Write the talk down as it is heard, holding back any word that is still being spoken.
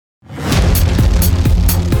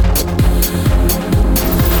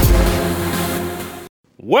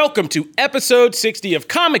Welcome to episode 60 of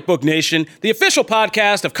Comic Book Nation, the official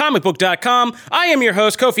podcast of comicbook.com. I am your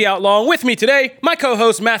host, Kofi Outlaw. With me today, my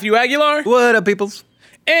co-host, Matthew Aguilar. What up, peoples?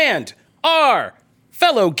 And our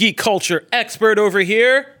fellow geek culture expert over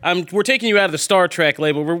here. We're taking you out of the Star Trek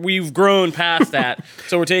label. We've grown past that,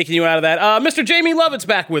 so we're taking you out of that. Mr. Jamie Lovett's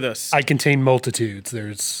back with us. I contain multitudes.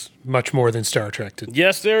 There's much more than Star Trek.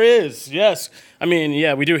 Yes, there is. Yes. I mean,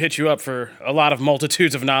 yeah, we do hit you up for a lot of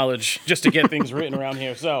multitudes of knowledge just to get things written around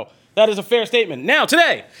here. So that is a fair statement. Now,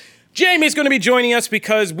 today, Jamie's going to be joining us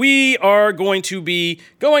because we are going to be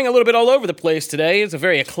going a little bit all over the place today. It's a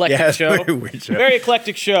very eclectic show. Very weird show. Very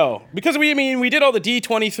eclectic show. Because we did all the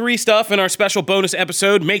D23 stuff in our special bonus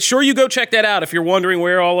episode. Make sure you go check that out if you're wondering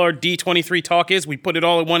where all our D23 talk is. We put it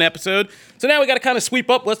all in one episode. So now we got to kind of sweep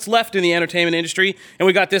up what's left in the entertainment industry, and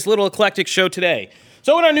we got this little eclectic show today.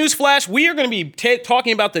 So in our news flash, we are going to be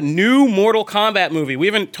talking about the new Mortal Kombat movie. We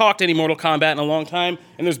haven't talked any Mortal Kombat in a long time,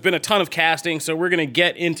 and there's been a ton of casting, so we're going to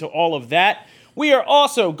get into all of that. We are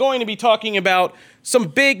also going to be talking about some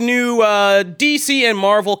big new DC and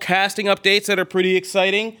Marvel casting updates that are pretty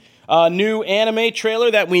exciting. New anime trailer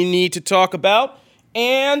that we need to talk about.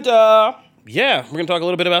 And, we're going to talk a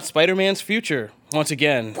little bit about Spider-Man's future, once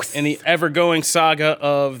again, in the ever-going saga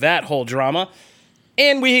of that whole drama.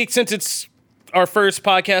 And since it's our first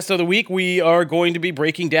podcast of the week, we are going to be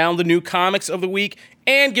breaking down the new comics of the week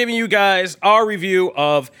and giving you guys our review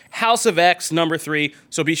of House of X number 3.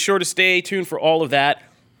 So be sure to stay tuned for all of that.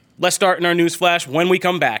 Let's start in our news flash when we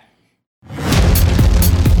come back.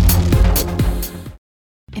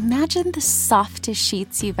 Imagine the softest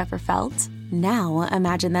sheets you've ever felt. Now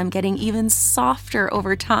imagine them getting even softer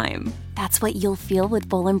over time. That's what you'll feel with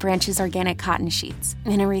Boll & Branch's organic cotton sheets.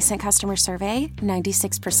 In a recent customer survey,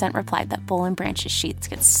 96% replied that Boll & Branch's sheets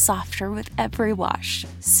get softer with every wash.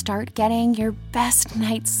 Start getting your best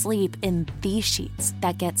night's sleep in these sheets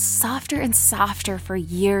that get softer and softer for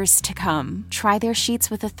years to come. Try their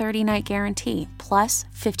sheets with a 30-night guarantee, plus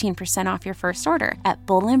 15% off your first order at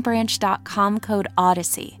bollandbranch.com code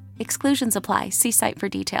Odyssey. Exclusions apply. See site for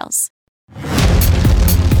details.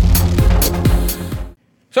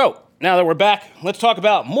 So, now that we're back, let's talk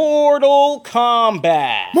about Mortal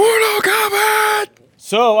Kombat. Mortal Kombat!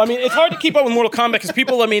 So, it's hard to keep up with Mortal Kombat because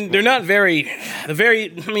people, they're not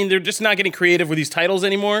they're just not getting creative with these titles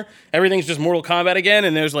anymore. Everything's just Mortal Kombat again,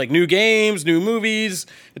 and there's new games, new movies.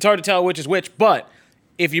 It's hard to tell which is which, but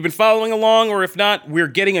if you've been following along, or if not, we're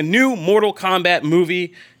getting a new Mortal Kombat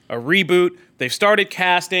movie, a reboot. They've started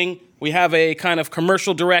casting. We have a kind of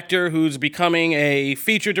commercial director who's becoming a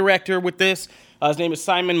feature director with this. His name is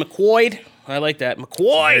Simon McQuoid. I like that.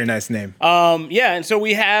 McQuoid. Very nice name. And so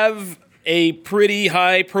we have a pretty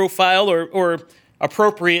high profile or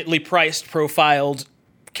appropriately priced profiled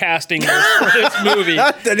casting for this movie.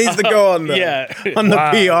 That needs to go on the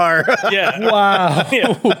PR. Yeah. Wow.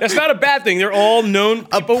 Yeah. That's not a bad thing. They're all known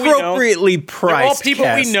people we know. Appropriately priced. They're all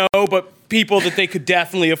people we know, but people that they could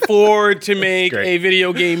definitely afford to make a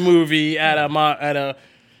video game movie at a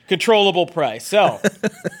controllable price. So,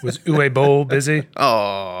 Was Uwe Boll busy?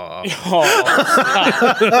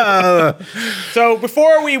 So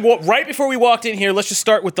right before we walked in here, let's just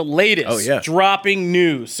start with the latest dropping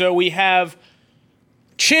news. So we have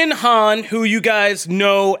Chin Han, who you guys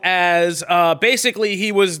know as basically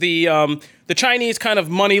he was the Chinese kind of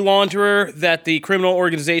money launderer that the criminal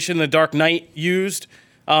organization The Dark Knight used.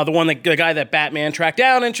 The guy that Batman tracked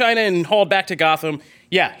down in China and hauled back to Gotham.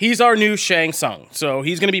 Yeah, he's our new Shang Tsung. So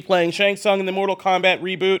he's going to be playing Shang Tsung in the Mortal Kombat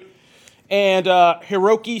reboot. And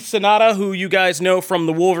Hiroki Sanada, who you guys know from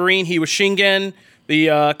the Wolverine, he was Shingen,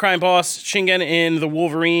 the crime boss Shingen in the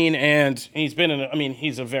Wolverine, and he's been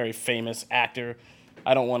he's a very famous actor.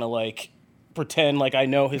 I don't want to pretend like I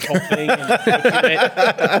know his whole thing,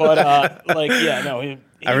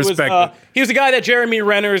 I respect it. He was the guy that Jeremy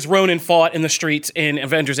Renner's Ronin fought in the streets in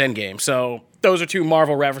Avengers Endgame. So those are two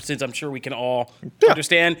Marvel references I'm sure we can all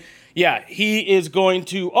understand. Yeah, he is going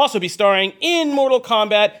to also be starring in Mortal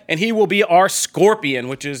Kombat, and he will be our Scorpion,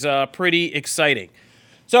 which is pretty exciting.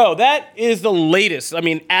 So that is the latest.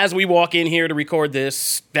 As we walk in here to record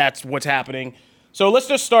this, that's what's happening. So let's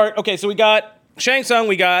just start. Okay, so we got Shang Tsung,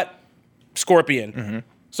 we got Scorpion. Mm-hmm.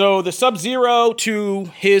 So the Sub-Zero to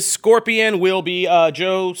his Scorpion will be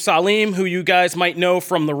Joe Salim, who you guys might know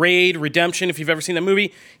from The Raid Redemption, if you've ever seen that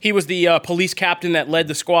movie. He was the police captain that led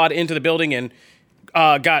the squad into the building and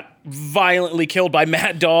got violently killed by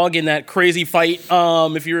Mad Dog in that crazy fight,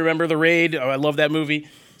 if you remember The Raid. I love that movie.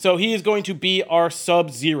 So he is going to be our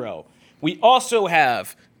Sub-Zero. We also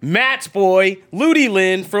have Matt's boy, Ludi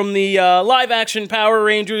Lin, from the live-action Power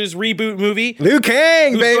Rangers reboot movie. Liu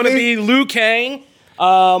Kang, who's baby. Who's going to be Liu Kang.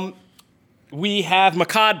 We have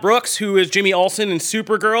Makad Brooks, who is Jimmy Olsen in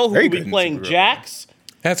Supergirl, who will be playing Jax.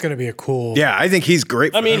 That's going to be a cool... Yeah, I think he's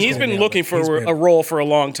great. I mean, he's been looking for a role for a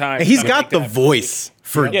long time. And he's got the voice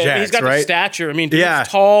for Jax, he's got right? the stature. I mean, he's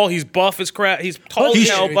tall, he's buff as crap. He's tall as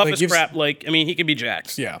hell, buff as crap. Like, I mean, he could be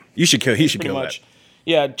Jax. Yeah. He should kill that.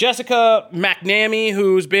 Yeah, Jessica McNamee,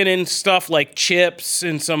 who's been in stuff like Chips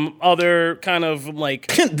and some other kind of like...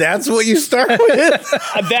 That's what you start with?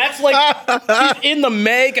 That's like... she's in the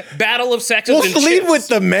Meg Battle of Sexes and lead Chips. with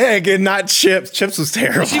the Meg and not Chips. Chips was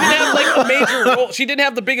terrible. She didn't have like a major role. She didn't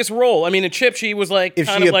have the biggest role. I mean, in Chips, she was like... If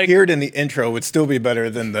she appeared in the intro, it would still be better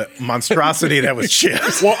than the monstrosity that was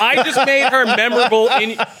Chips. Well, I just made her memorable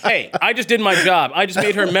in... Hey, I just did my job. I just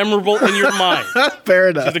made her memorable in your mind. Fair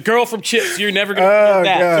enough. She's the girl from Chips. You're never going to forget that.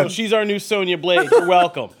 God. So she's our new Sonya Blade. You're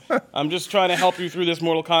welcome. I'm just trying to help you through this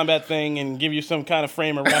Mortal Kombat thing and give you some kind of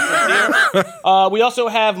frame of reference here. We also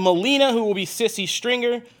have Melina, who will be Sissy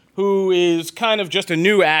Stringer, who is kind of just a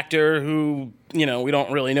new actor who, we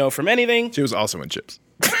don't really know from anything. She was also in Chips.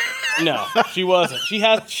 No, she wasn't.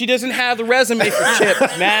 She doesn't have the resume for Chips,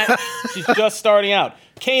 Matt. She's just starting out.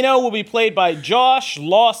 Kano will be played by Josh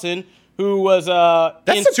Lawson, who was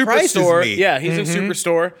in Superstore. Me. Yeah, he's in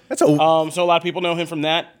Superstore. That's a so a lot of people know him from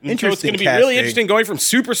that. And interesting. So it's going to be really interesting going from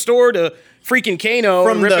Superstore to freaking Kano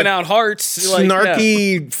and ripping out hearts.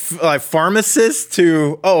 Snarky pharmacist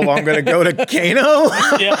to I'm going to go to Kano.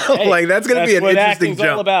 Yeah, hey, that's going to be an interesting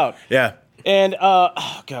jump. All about. Yeah. And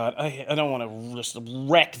God, I don't want to just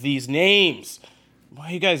wreck these names. Why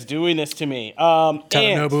are you guys doing this to me?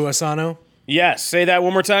 Tadanobu Asano. Yes, say that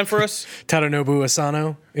one more time for us. Tadanobu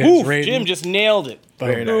Asano. Ooh, Jim just nailed it.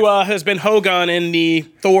 Who has been Hogun in the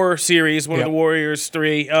Thor series, one of the Warriors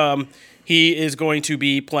 3. He is going to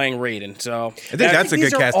be playing Raiden. So I think that's a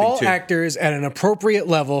good casting, all too. Actors at an appropriate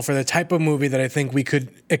level for the type of movie that I think we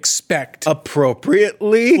could expect.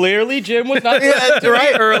 Appropriately? Clearly, Jim was not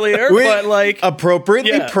right earlier, but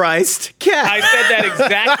appropriately priced cast. I said that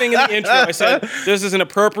exact thing in the intro. I said this is an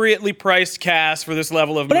appropriately priced cast for this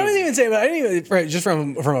level of movie. But I didn't even just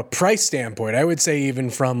from a price standpoint. I would say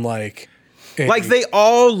even from they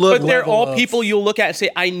all look. But they're all people you'll look at and say,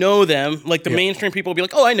 I know them. Like the mainstream people will be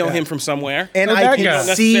like, oh, I know him from somewhere. And I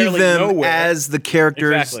can see them as the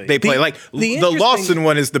characters they play. The Lawson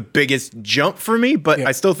one is the biggest jump for me, but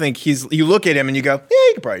I still think you look at him and you go, yeah,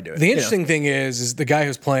 he could probably do it. The interesting thing is the guy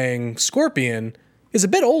who's playing Scorpion is a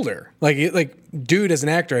bit older. Dude as an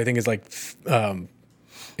actor, I think is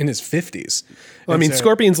in his 50s. Well,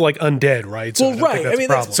 Scorpion's undead, right? So right.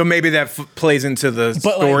 That's so maybe that plays into the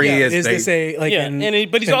story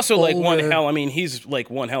but he's also one hell. He's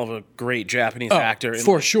one hell of a great Japanese actor, and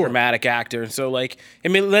for sure, dramatic actor. So it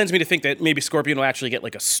lends me to think that maybe Scorpion will actually get a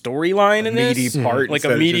storyline in this,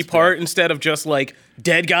 meaty part instead of just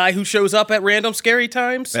dead guy who shows up at random scary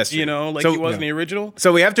times. That's true. He was in the original.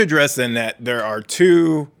 So we have to address then that there are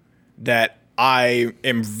two that I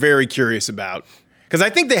am very curious about. Because I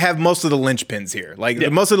think they have most of the linchpins here.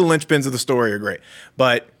 Most of the linchpins of the story are great.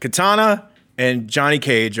 But Katana and Johnny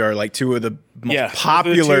Cage are two of the most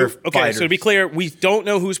popular fighters. Okay, so to be clear, we don't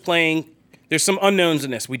know who's playing. There's some unknowns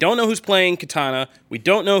in this. We don't know who's playing Katana. We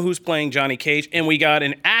don't know who's playing Johnny Cage. And we got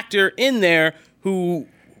an actor in there who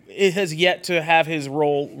has yet to have his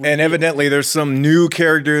role revealed. And evidently there's some new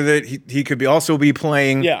character that he could also be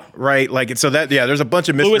playing. Yeah. Right? There's a bunch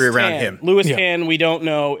of mystery around him. Lewis Tan, we don't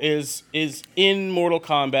know, is in Mortal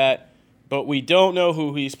Kombat, but we don't know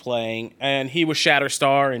who he's playing. And he was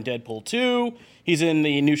Shatterstar in Deadpool 2. He's in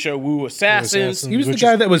the new show Wu Assassins. He was the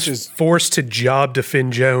guy that was forced to job to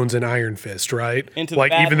Finn Jones in Iron Fist, right?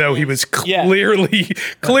 Even though he was clearly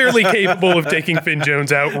capable of taking Finn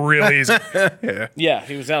Jones out real easy. Yeah,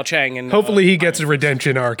 he was Al Chang. And hopefully he gets a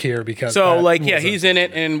redemption arc here because he's in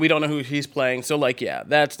it, and we don't know who he's playing. So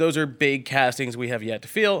those are big castings we have yet to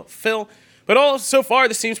fill. But so far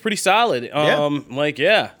this seems pretty solid. I'm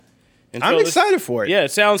excited for it. Yeah,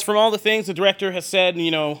 it sounds from all the things the director has said,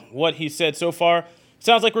 what he said so far,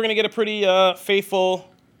 sounds like we're going to get a pretty faithful...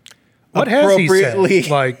 What has he said?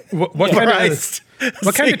 What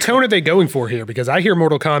kind of tone are they going for here? Because I hear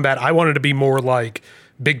Mortal Kombat, I want it to be more like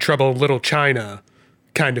Big Trouble in Little China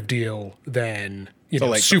kind of deal than...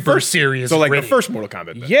 super serious. So the first Mortal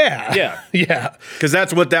Kombat. Then. Yeah. Because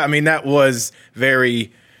that's what that was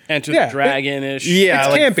very... Enter the Dragon-ish.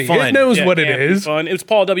 Yeah, it's campy. Fun. It knows what it is. Fun. It was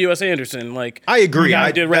Paul W.S. Anderson. I agree.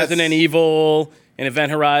 I did Resident Evil and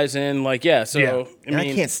Event Horizon. I can't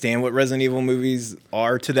stand what Resident Evil movies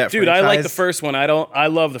are to that dude, franchise. I like the first one. I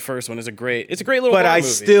love the first one. It's a great little But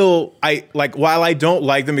movie. while I don't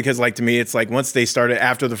like them because to me it's once they started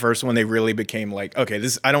after the first one, they really became okay,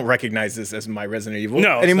 this I don't recognize this as my Resident Evil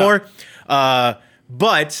anymore.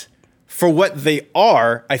 But for what they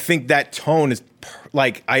are, I think that tone is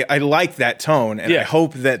I like that tone, and I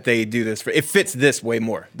hope that they do this. It fits this way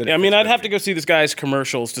more. I mean, I'd have to go see this guy's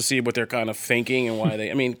commercials to see what they're kind of thinking and why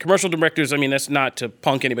they. I mean, commercial directors. I mean, that's not to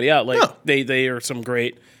punk anybody out. Like they are some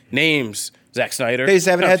great names. Zack Snyder. They just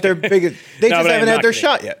haven't had their biggest. They just haven't had their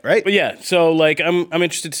shot yet, right? But yeah, so like I'm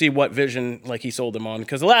interested to see what vision like he sold them on,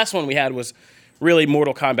 because the last one we had was really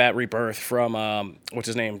Mortal Kombat Rebirth from what's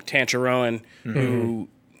his name, Tancheron, who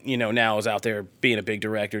now is out there being a big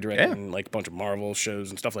director, directing like a bunch of Marvel shows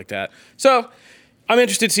and stuff like that. So I'm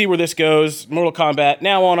interested to see where this goes. Mortal Kombat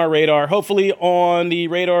now on our radar, hopefully on the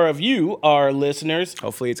radar of you, our listeners.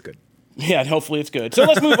 Hopefully it's good. Yeah, and hopefully it's good. So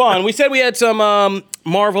let's move on. We said we had some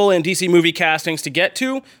Marvel and DC movie castings to get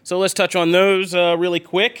to, so let's touch on those really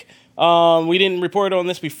quick. We didn't report on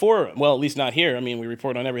this before. Well, at least not here. I mean, we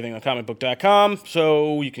report on everything on comicbook.com,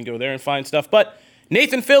 so you can go there and find stuff. But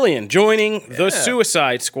Nathan Fillion joining the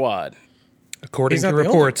Suicide Squad. According to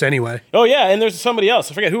reports, anyway. Oh, yeah, and there's somebody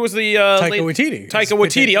else. I forget. Who was the... Taika Waititi. Taika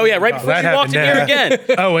Waititi. Oh, yeah, right before you walked in here again.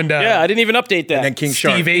 Oh, and... yeah, I didn't even update that. And then King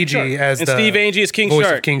Shark. Steve Agee as the Steve Agee is King voice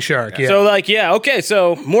Shark. Of King Shark, yeah. So, okay,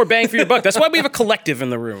 so more bang for your buck. That's why we have a collective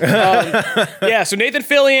in the room. So Nathan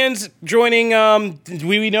Fillion's joining... do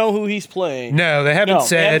we know who he's playing? No, they haven't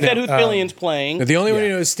said... They haven't said who Fillion's playing. The only one who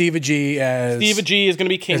knows is Steve Agee as... Steve Agee is going to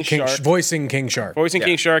be King Shark. Voicing King Shark.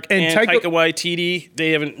 King Shark. And Taika Waititi,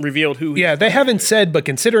 they haven't revealed who he's they haven't said, but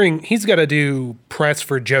considering he's got to do press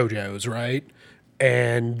for JoJo's, right?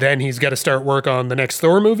 And then he's got to start work on the next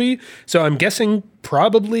Thor movie. So I'm guessing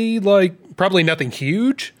probably nothing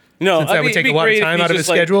huge. No, since that would take a lot of time out of his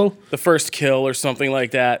schedule. The first kill or something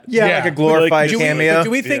like that. Yeah, like a glorified cameo.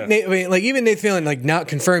 Do we think, even Nathan Fillion, not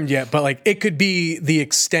confirmed yet, but it could be the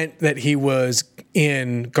extent that he was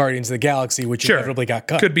in Guardians of the Galaxy, which inevitably got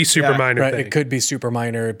cut. Could be super minor. Right, it could be super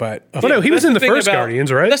minor, but... Well, no, he was in the first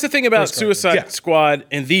Guardians, right? That's the thing about Suicide Squad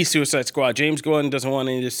and the Suicide Squad. James Gunn doesn't want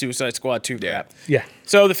any of the Suicide Squad 2 crap. Yeah.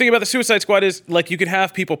 So the thing about the Suicide Squad is, you can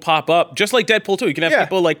have people pop up, just like Deadpool 2. You can have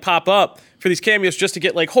people, pop up for these cameos just to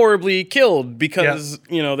get, horribly killed because,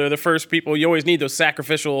 they're the first people. You always need those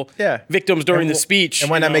sacrificial victims during the speech.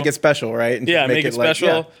 And why not make it special, right? And make it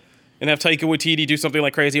special. And have Taika Waititi do something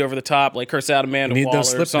crazy over the top, curse out Amanda Waller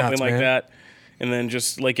or something like that. And then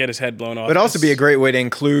just get his head blown off. But also be a great way to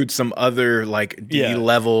include some other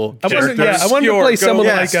D-level characters. I wanted to play someone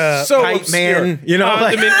like a Hype Man,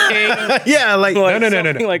 Condiment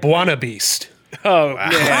King. No, Buona Beast. Oh,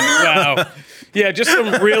 wow. Yeah, just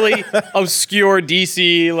some really obscure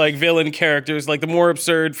DC villain characters. The more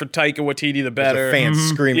absurd for Taika Waititi, the better. Fans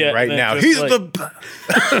screaming right now. He's the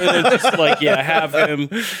best. And then just have him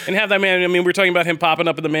and have that man. I mean, we're talking about him popping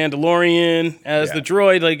up in the Mandalorian as the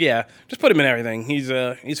droid. Just put him in everything. He's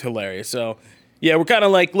hilarious. So yeah, we're kind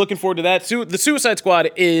of looking forward to that. The Suicide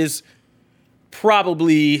Squad is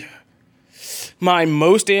probably my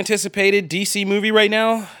most anticipated DC movie right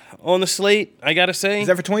now on the slate, I gotta say. Is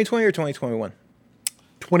that for 2020 or 2021?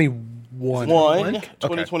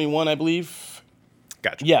 2021, I believe.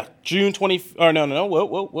 Gotcha. Yeah, June 20. Or no.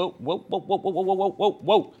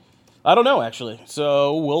 Whoa. I don't know, actually.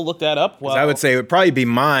 So we'll look that up. I would say it would probably be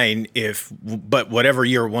mine but whatever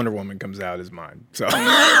year Wonder Woman comes out is mine. So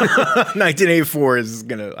 1984 is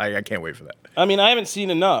gonna. I can't wait for that. I mean, I haven't seen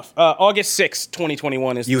enough. August 6th,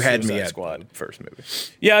 2021 is the Suicide Squad. First movie.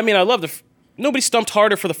 Yeah, I mean, I love nobody stumped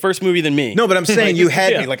harder for the first movie than me. No, but I'm saying you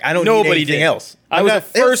had me. I don't need anything else. I was the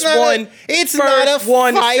first one. It's not a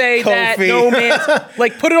one fight, to say Kofi. that No Man's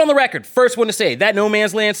put it on the record. First one to say that No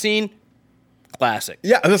Man's Land scene. Classic.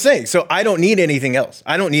 Yeah, I was saying. So I don't need anything else.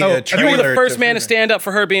 I don't need a trailer. You were the first man to stand up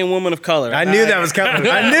for her being a woman of color. I knew that was coming.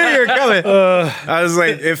 I knew you were coming. I was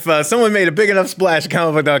like, if someone made a big enough splash at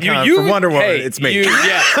comicbook.com for Wonder Woman, it's me. You're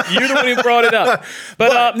the one who brought it up.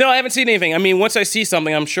 But no, I haven't seen anything. I mean, once I see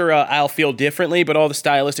something, I'm sure I'll feel differently. But all the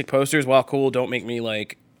stylistic posters, while cool, don't make me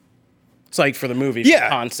psyched for the movie from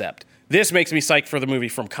concept. This makes me psyched for the movie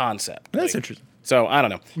from concept. That's interesting. So I don't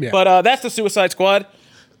know. Yeah. But that's the Suicide Squad.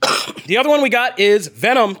 The other one we got is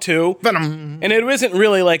Venom 2. And it isn't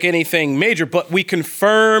really anything major, but we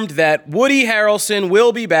confirmed that Woody Harrelson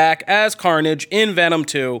will be back as Carnage in Venom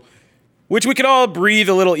 2, which we could all breathe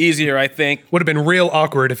a little easier, I think. Would have been real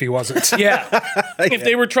awkward if he wasn't. Yeah. If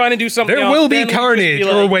they were trying to do something there else, will be Carnage,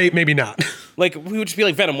 or wait, maybe not. We would just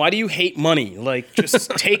be Venom, why do you hate money? Just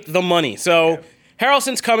take the money. So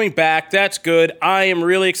Harrelson's coming back. That's good. I am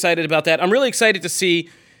really excited about that. I'm really excited to see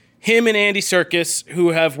him and Andy Serkis, who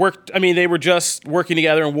have worked, they were just working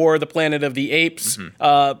together in War of the Planet of the Apes.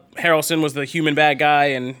 Harrelson was the human bad guy,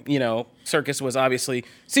 and, Serkis was obviously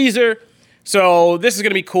Caesar. So this is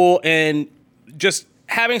going to be cool, and just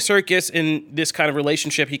having Serkis in this kind of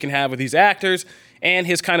relationship he can have with these actors and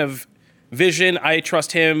his kind of vision, I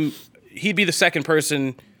trust him. He'd be the second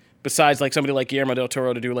person besides like somebody like Guillermo del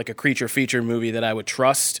Toro to do like a creature feature movie that I would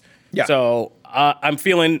trust. Yeah. So I'm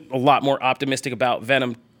feeling a lot more optimistic about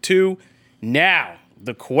Venom 2. Now,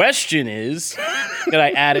 the question is that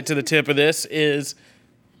I added to the tip of this is,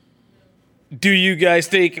 do you guys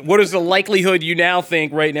think, what is the likelihood you now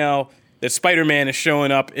think right now that Spider-Man is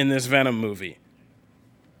showing up in this Venom movie?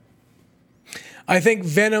 I think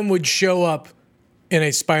Venom would show up in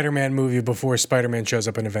a Spider-Man movie before Spider-Man shows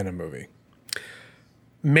up in a Venom movie.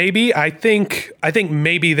 Maybe. I think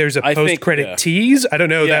maybe there's a post-credit tease. I don't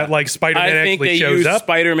know that like Spider-Man actually shows up.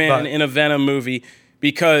 Spider-Man in a Venom movie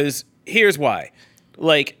because here's why.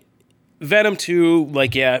 Like, Venom 2,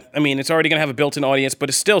 like, yeah, I mean, it's already going to have a built-in audience, but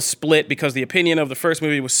it's still split because the opinion of the first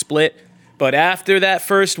movie was split. But after that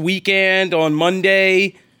first weekend on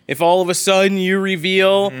Monday, if all of a sudden you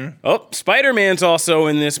reveal, oh, Spider-Man's also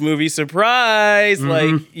in this movie, surprise,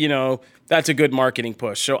 like, you know, that's a good marketing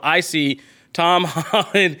push. So I see Tom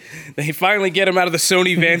Holland, they finally get him out of the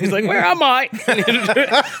Sony van. He's like, where am I?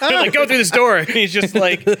 They're like, go through this door. And he's just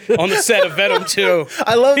like on the set of Venom 2.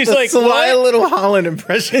 I love he's the like, sly little Holland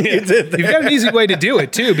impression you did there. You've got an easy way to do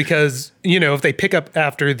it, too, because, you know, if they pick up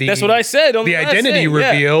after the... That's what I said. The identity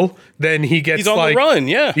reveal, then he gets he's on like... the run,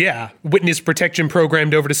 Yeah, witness protection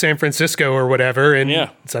programmed over to San Francisco or whatever,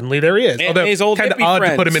 and suddenly there he is. And although, his old kind of hippie odd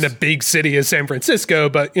friends. to put him in a big city as San Francisco,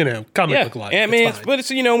 but, you know, comic book life. I mean, but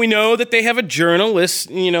it's, you know, we know that they have a journalist,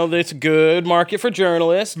 you know, that's a good market for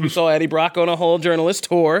journalists. We saw Eddie Brock on a whole journalist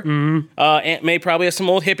tour. Aunt May probably has some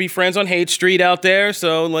old hippie friends on Haight Street out there,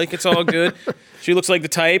 so, like, it's all good. She looks like the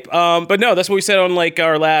type. But no, that's what we said on, like,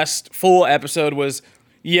 our last full episode was,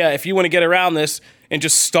 yeah, if you want to get around this and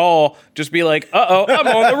just stall, just be like, uh-oh, I'm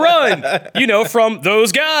on the run, you know, from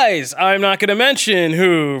those guys. I'm not going to mention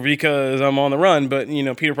who because I'm on the run, but, you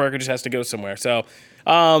know, Peter Parker just has to go somewhere. So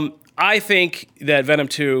I think that Venom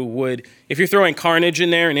 2 would, if you're throwing Carnage in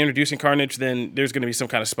there and introducing Carnage, then there's going to be some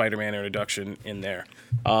kind of Spider-Man introduction in there.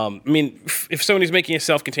 I mean, if Sony's making a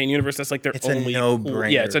self-contained universe, that's like their only... It's a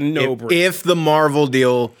no-brainer. Yeah, it's a no-brainer. If the Marvel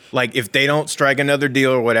deal, like, if they don't strike another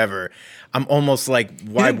deal or whatever, I'm almost like,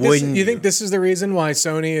 why wouldn't you think this is the reason why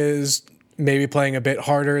Sony is maybe playing a bit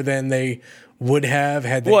harder than they would have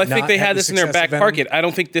had they Well, I not think they had the this in their success back of Venom? pocket. I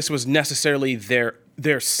don't think this was necessarily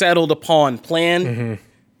their settled upon plan,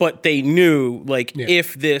 but they knew, like,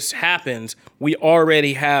 if this happens, we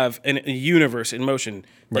already have a universe in motion.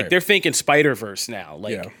 Like, they're thinking Spider-Verse now.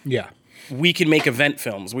 Like, we can make event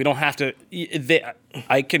films. We don't have to...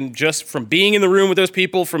 I can just, from being in the room with those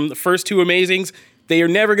people from the first two Amazings, they are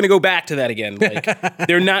never going to go back to that again. Like,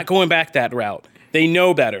 they're not going back that route. They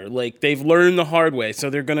know better. Like, they've learned the hard way, so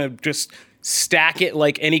they're going to just stack it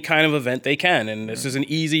like any kind of event they can, and this is an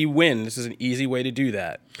easy win. This is an easy way to do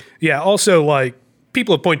that. Yeah, also, like,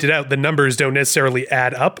 people have pointed out the numbers don't necessarily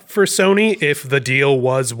add up for Sony if the deal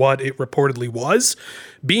was what it reportedly was.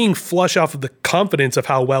 Being flush off of the confidence of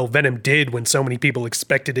how well Venom did when so many people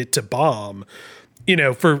expected it to bomb, you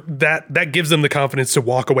know, for that gives them the confidence to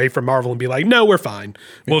walk away from Marvel and be like, no, we're fine.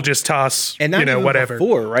 We'll just toss, and not you know, even whatever.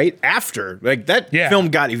 Before, right? After. Like, that film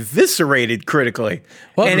got eviscerated critically.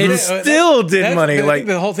 Well, and it still did money. I Like, think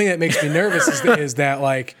the whole thing that makes me nervous is that,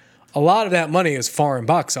 like, a lot of that money is foreign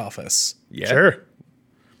box office. yeah. Sure.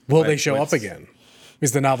 Will they show up again?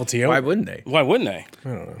 Is the novelty over? Why wouldn't they? Why wouldn't they?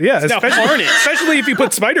 Yeah, now especially if you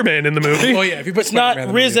put Spider-Man in the movie. Oh, yeah. If you put It's not Spider-Man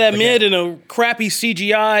in the Riz movie, Ahmed and a crappy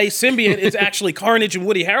CGI symbiote. It's actually Carnage and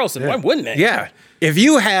Woody Harrelson. Why wouldn't they? Yeah. If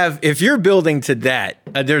you're building to that,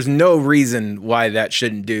 there's no reason why that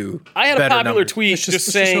shouldn't do. I had a better popular numbers. tweet Let's just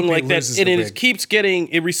just saying hope he like that loses it the is, rig. keeps getting,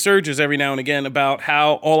 it resurges every now and again about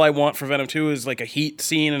how all I want for Venom 2 is like a heat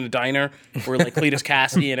scene in a diner where like Cletus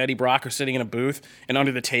Cassidy and Eddie Brock are sitting in a booth and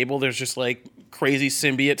under the table there's just like crazy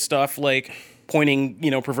symbiote stuff like pointing,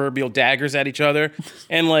 you know, proverbial daggers at each other.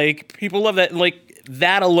 And like people love that. Like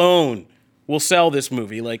that alone will sell this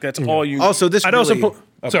movie. Like that's all you Also, this I'd really, also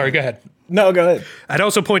sorry, go ahead. No, go ahead. I'd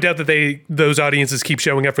also point out that those audiences keep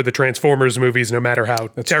showing up for the Transformers movies, no matter how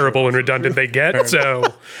terrible and redundant they get.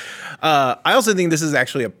 So, I also think this is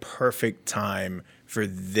actually a perfect time for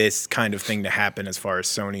this kind of thing to happen as far as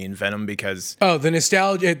Sony and Venom because the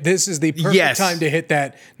nostalgia. This is the perfect Yes. time to hit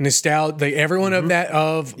that nostalgia. Like everyone of that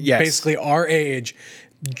of Yes. basically our age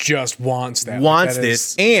just wants that. Wants That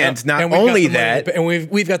this, is- and not we've got only the money that, to- and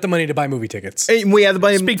we've got the money to buy movie tickets. we have the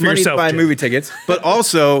money, Speak for money to yourself, buy Jim. movie tickets, but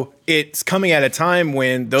also it's coming at a time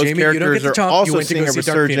when those Jamie, you don't characters get to are talk. You also went to seeing go a see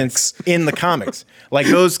Dark resurgence in the comics. Like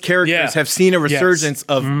those characters Yeah. have seen a resurgence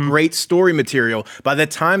of great story material. By the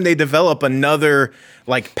time they develop another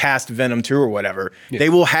like past Venom 2 or whatever, they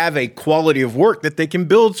will have a quality of work that they can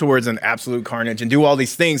build towards an absolute carnage and do all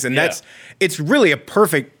these things. And it's really a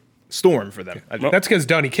perfect storm for them. That's because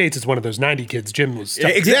Donny Cates is one of those 90 kids Jim was.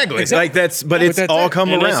 Exactly. Like but it's that's all it. come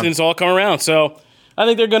And around. it's all come around. So I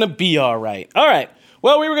think they're going to be all right. All right.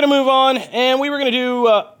 Well, we were going to move on, and we were going to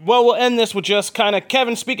do, we'll end this with just kind of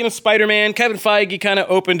Kevin, speaking of Spider-Man, Kevin Feige kind of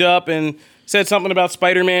opened up and said something about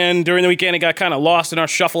Spider-Man during the weekend. It got kind of lost in our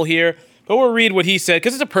shuffle here, but we'll read what he said,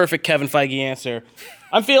 because it's a perfect Kevin Feige answer.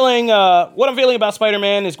 What I'm feeling about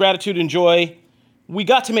Spider-Man is gratitude and joy. We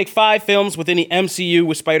got to make 5 films within the MCU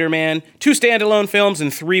with Spider-Man, 2 standalone films,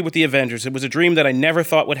 and 3 with the Avengers. It was a dream that I never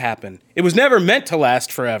thought would happen. It was never meant to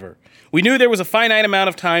last forever. We knew there was a finite amount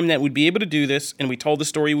of time that we'd be able to do this, and we told the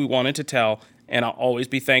story we wanted to tell, and I'll always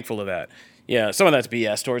be thankful of that. Yeah, some of that's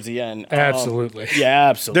BS towards the end. Absolutely. Yeah,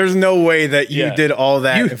 absolutely. There's no way that you Yeah. did all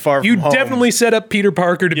that in Far You From Home. definitely set up Peter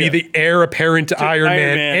Parker to be the heir apparent to Iron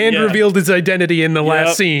Man, and yeah. revealed his identity in the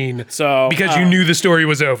last scene. So, because you knew the story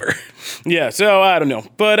was over. Yeah, so I don't know.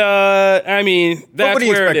 But, I mean, that's what do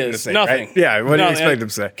you where it expect him to is. say, Nothing. right? Yeah, what do you Nothing. expect him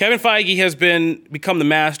to say? Kevin Feige has become the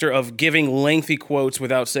master of giving lengthy quotes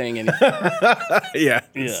without saying anything. Yeah.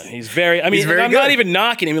 Yeah, he's very. I mean, He's very I'm not good. even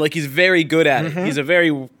knocking him. Like he's very good at it. He's a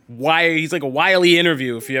very He's like a wily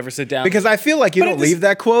interview if you ever sit down. Because I feel like you But don't it is- leave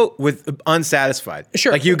that quote with unsatisfied.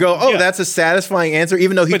 Sure. Like you go, oh, Yeah. that's a satisfying answer,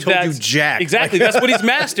 even though he But told you that's- jack. Exactly. Like, That's what he's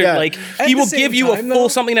mastered. Yeah. Like At he the will same give you time, a full though-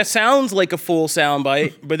 something that sounds like a full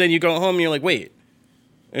soundbite, but then you go home and you're like, wait.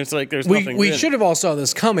 It's like there's nothing. We in it. should have all saw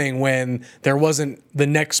this coming when there wasn't the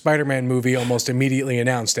next Spider-Man movie almost immediately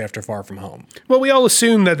announced after Far From Home. Well, we all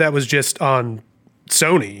assumed that was just on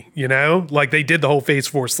Sony, you know? Like they did the whole Phase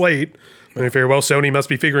 4 slate. And I figured, well, Sony must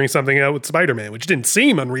be figuring something out with Spider-Man, which didn't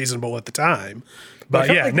seem unreasonable at the time. But I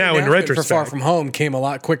felt yeah, like the now in announcement retrospect. for Far From Home came a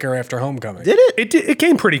lot quicker after Homecoming. Did it? It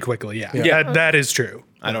came pretty quickly, yeah. That is true.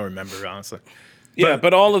 I don't remember, honestly. Yeah,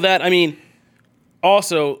 but all of that, I mean,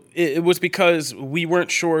 also, it was because we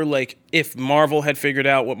weren't sure, like, if Marvel had figured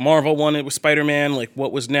out what Marvel wanted with Spider-Man, like,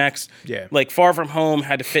 what was next. Yeah. Like, Far From Home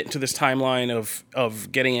had to fit into this timeline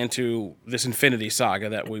of getting into this Infinity Saga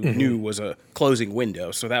that we knew was a closing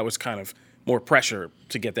window. So that was kind of more pressure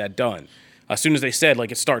to get that done. As soon as they said,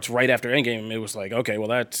 like, it starts right after Endgame, it was like, okay, well,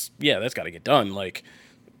 that's got to get done. Like,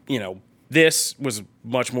 you know, this was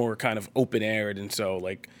much more kind of open-aired, and so,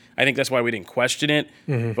 like, I think that's why we didn't question it.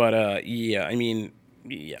 But, yeah, I mean,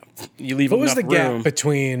 yeah, you leave What was enough the room. gap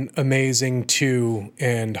between Amazing 2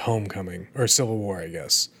 and Homecoming? Or Civil War, I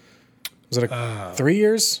guess. Was it 3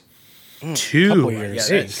 years? Couple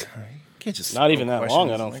years. Can't just Not even that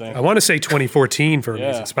long, I don't think. I want to say 2014 for Yeah.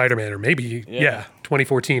 Amazing Spider-Man, or maybe,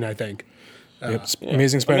 2014, I think. Yep.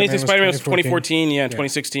 Amazing Spider-Man. Amazing Spider-Man was 2014, yeah,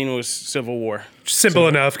 2016 was Civil War. Simple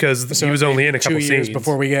enough because he was only in a couple 2 years scenes.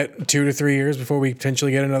 before we get 2 to 3 years before we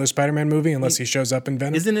potentially get another Spider-Man movie, unless he shows up in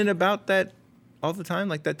Venom. Isn't it about that all the time?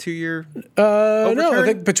 Like that 2-year No, I overturn?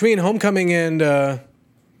 think between Homecoming and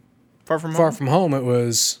Far From Home? Far From Home, it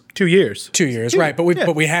was 2 years. 2 years, right? But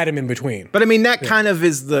we had him in between. But I mean, that kind of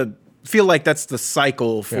is feel like that's the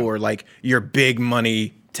cycle for like your big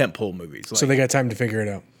money tentpole movies. Like, So they got time to figure it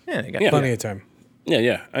out. yeah, they got Plenty of time.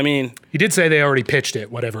 Yeah. I mean, He did say they already pitched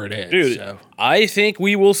it, whatever it is. dude, so. I think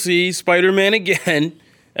we will see Spider-Man again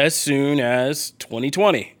as soon as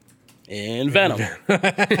 2020 in Venom.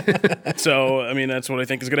 So, I mean, that's what I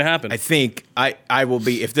think is going to happen. I think I will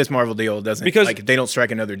be, if this Marvel deal doesn't, Because- like if they don't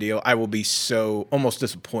strike another deal, I will be so almost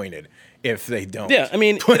disappointed if they don't. Yeah, I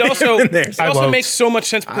mean, it also in there. it also won't. makes so much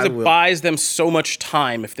sense because I it will. buys them so much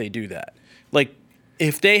time if they do that. Like,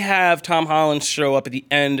 if they have Tom Holland show up at the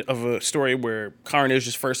end of a story where Carnage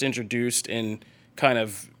is first introduced and kind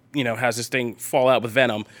of, you know, has this thing fall out with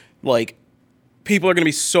Venom, like, people are going to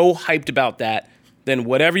be so hyped about that. Then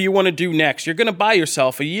whatever you want to do next, you're going to buy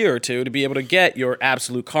yourself a year or two to be able to get your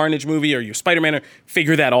absolute Carnage movie or your Spider-Man or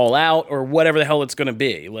figure that all out or whatever the hell it's going to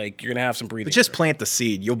be. Like, you're going to have some breathing Just room. plant the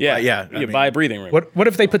seed. You'll Yeah, buy, yeah. you buy breathing room. What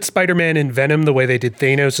if they put Spider-Man in Venom the way they did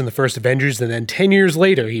Thanos in the first Avengers, and then 10 years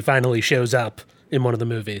later he finally shows up in one of the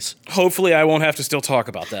movies? Hopefully I won't have to still talk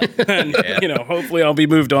about that. And, you know, hopefully I'll be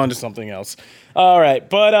moved on to something else. All right,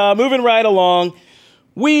 but moving right along,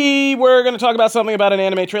 we were going to talk about something about an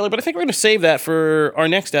anime trailer, but I think we're going to save that for our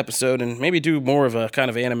next episode and maybe do more of a kind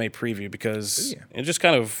of anime preview because it just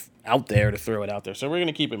kind of out there to throw it out there. So we're going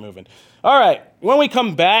to keep it moving. All right. When we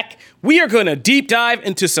come back, we are going to deep dive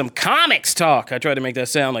into some comics talk. I tried to make that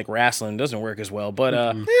sound like wrestling. It doesn't work as well, but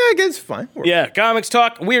yeah, I guess it's fine. Yeah, comics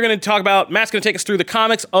talk. We are going to talk about, Matt's going to take us through the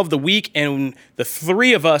comics of the week, and the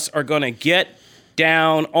three of us are going to get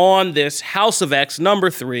down on this House of X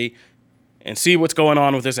number 3 and see what's going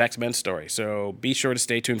on with this X-Men story. So be sure to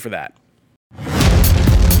stay tuned for that.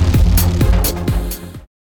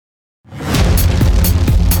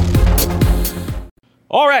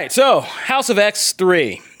 All right, so House of X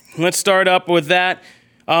 3. Let's start up with that.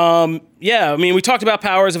 Yeah, I mean, we talked about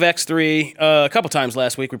Powers of X3 a couple times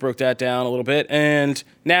last week. We broke that down a little bit, and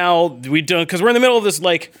now we don't, because we're in the middle of this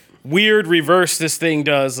like weird reverse this thing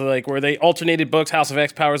does, like where they alternated books, House of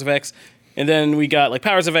X, Powers of X, and then we got like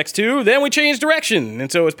Powers of X2. Then we changed direction,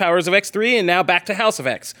 and so it's Powers of X3, and now back to House of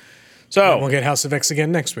X. So we'll get House of X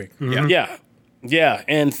again next week. Mm-hmm. Yeah,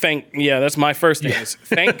 and that's my first thing is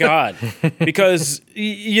thank God, because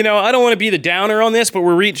I don't want to be the downer on this, but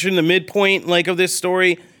we're reaching the midpoint like of this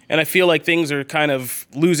story, and I feel like things are kind of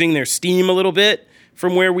losing their steam a little bit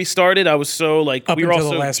from where we started. I was so like up we were until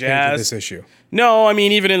all so the last jazzed. page of this issue. No, I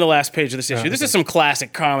mean even in the last page of this issue, this is some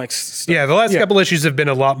classic comics stuff. Yeah, the last couple issues have been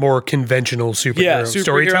a lot more conventional superhero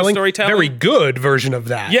storytelling. Very good version of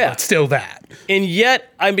that. Yeah, but still that. And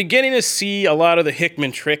yet I'm beginning to see a lot of the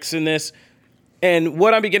Hickman tricks in this. And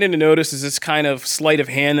what I'm beginning to notice is this kind of sleight of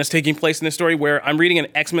hand that's taking place in this story where I'm reading an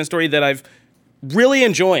X-Men story that I've really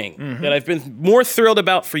enjoying, that I've been more thrilled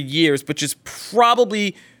about for years, which is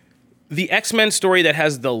probably the X-Men story that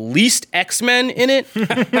has the least X-Men in it.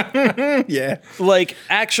 Yeah. Like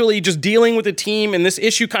actually just dealing with the team, and this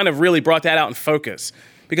issue kind of really brought that out in focus.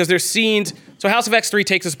 Because there's scenes, so House of X3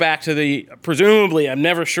 takes us back to the, presumably, I'm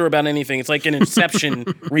never sure about anything, it's like an Inception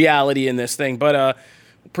reality in this thing, but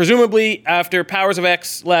presumably, after Powers of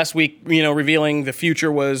X last week, revealing the future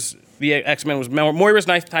was the X-Men was Moira's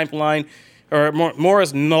ninth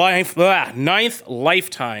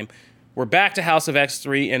lifetime. We're back to House of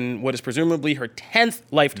X3 in what is presumably her 10th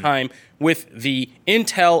lifetime with the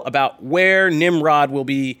intel about where Nimrod will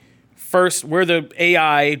be first, where the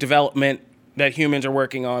AI development that humans are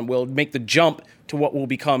working on will make the jump to what will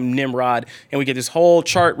become Nimrod. And we get this whole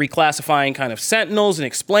chart reclassifying kind of Sentinels and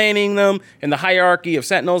explaining them and the hierarchy of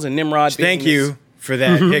Sentinels and Nimrod. Thank you for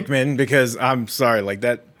that, Hickman, because I'm sorry, like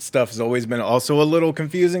that stuff has always been also a little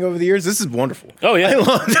confusing over the years. This is wonderful. Oh, yeah.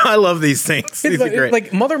 I love these things. These are great.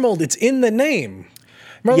 Like Mother Mold, it's in the name.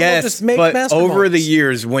 Yes, but over the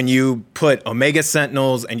years, when you put Omega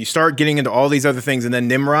Sentinels and you start getting into all these other things and then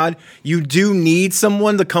Nimrod, you do need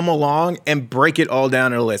someone to come along and break it all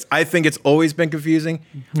down in a list. I think it's always been confusing.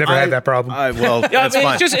 Never had that problem. That's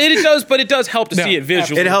fine. It does help to see it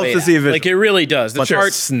visually. It helps to see it visually. Like it really does. The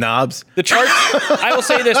chart snobs. The chart. I will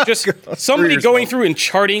say this: just somebody going through and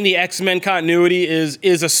charting the X-Men continuity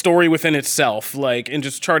is a story within itself. Like, and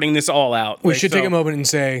just charting this all out. We should take a moment and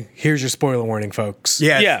say, "Here's your spoiler warning, folks."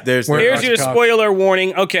 Yeah. Here's your spoiler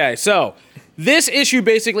warning. Okay, so this issue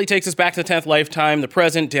basically takes us back to the 10th lifetime, the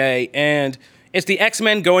present day, and it's the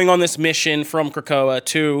X-Men going on this mission from Krakoa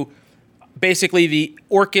to basically the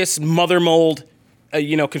Orcus Mother Mold,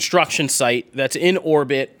 construction site that's in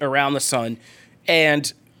orbit around the sun,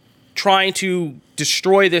 and trying to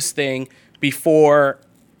destroy this thing before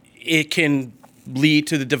it can lead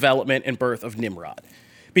to the development and birth of Nimrod.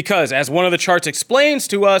 Because as one of the charts explains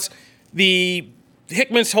to us,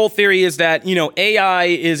 Hickman's whole theory is that, AI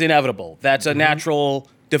is inevitable. That's a natural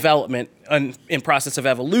development in process of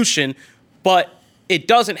evolution, but it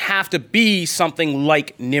doesn't have to be something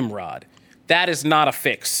like Nimrod. That is not a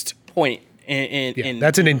fixed point.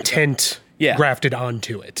 That's an intent grafted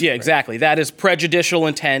onto it. Yeah, exactly. That is prejudicial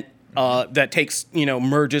intent that takes,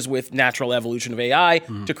 merges with natural evolution of AI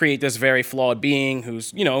to create this very flawed being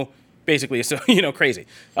who's, basically, crazy,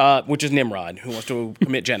 which is Nimrod, who wants to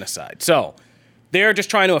commit genocide. So they're just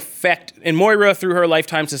trying to affect, and Moira, through her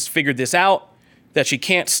lifetimes, has figured this out, that she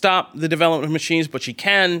can't stop the development of machines, but she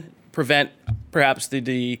can prevent, perhaps,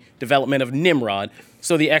 the development of Nimrod.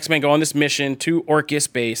 So the X-Men go on this mission to Orcus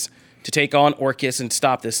base to take on Orcus and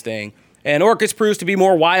stop this thing. And Orcus proves to be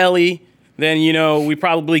more wily than, we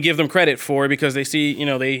probably give them credit for, because they see,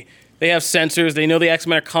 they have sensors, they know the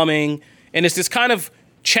X-Men are coming, and it's this kind of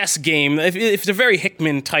chess game. It's a very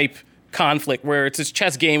Hickman-type conflict where it's this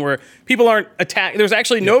chess game where people aren't attacked. There's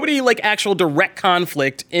actually nobody like actual direct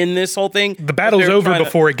conflict in this whole thing. The battle's over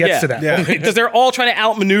before it gets to that. Because they're all trying to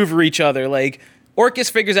outmaneuver each other. Like Orcus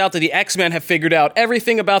figures out that the X-Men have figured out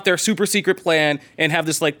everything about their super secret plan and have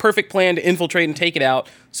this like perfect plan to infiltrate and take it out.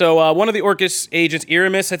 So one of the Orcus agents,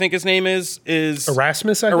 Eramis, I think his name is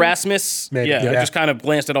Erasmus. I think? Erasmus. Maybe. Yeah, I just kind of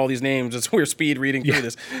glanced at all these names as we were speed reading through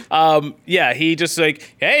this. He just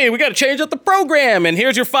like, hey, we got to change up the program, and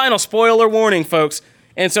here's your final spoiler warning, folks.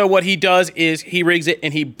 And so what he does is he rigs it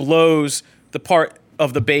and he blows the part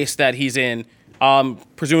of the base that he's in,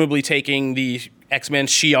 presumably taking the X-Men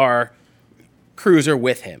Shi'ar cruiser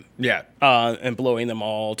with him. Yeah. And blowing them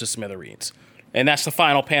all to smithereens. And that's the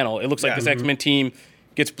final panel. It looks like this X-Men team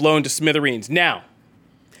gets blown to smithereens. Now,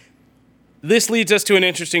 this leads us to an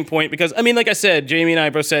interesting point because, I mean, like I said, Jamie and I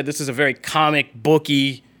both said this is a very comic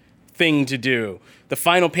booky thing to do. The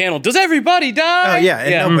final panel, does everybody die? Oh, yeah,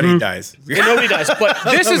 and nobody dies. And nobody dies. But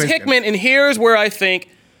this is Hickman, and here's where I think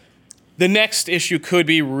the next issue could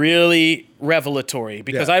be really revelatory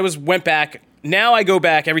because I went back. Now I go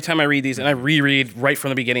back every time I read these and I reread right from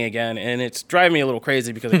the beginning again, and it's driving me a little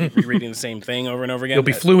crazy because I keep rereading the same thing over and over again. You'll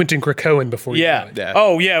be fluent in Krakoan before you do it. Yeah.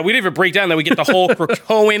 Oh, yeah. We didn't even break down that we get the whole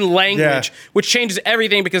Krakoan language, which changes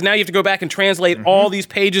everything because now you have to go back and translate all these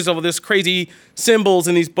pages of this crazy symbols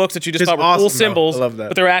in these books that you just thought were cool symbols, I love that.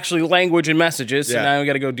 but they're actually language and messages. So now we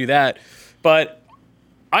got to go do that. But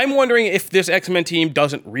I'm wondering if this X-Men team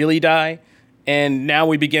doesn't really die, and now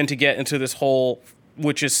we begin to get into this whole,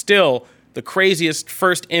 which is still the craziest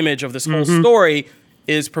first image of this whole story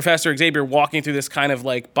is Professor Xavier walking through this kind of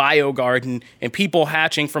like bio garden and people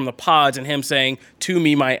hatching from the pods and him saying, "To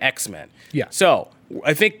me, my X-Men." Yeah. So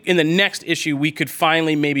I think in the next issue, we could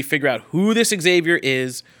finally maybe figure out who this Xavier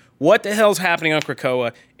is, what the hell's happening on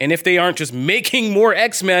Krakoa, and if they aren't just making more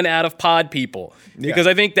X-Men out of pod people. Because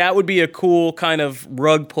I think that would be a cool kind of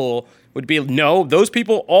rug pull, would be, no, those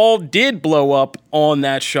people all did blow up on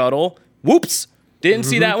that shuttle. Whoops. Didn't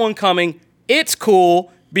see that one coming. It's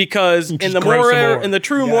cool because in the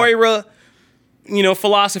true Moira,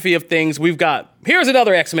 philosophy of things, we've got, here's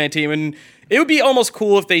another X-Men team, and it would be almost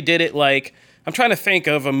cool if they did it like, I'm trying to think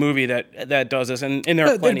of a movie that does this, and there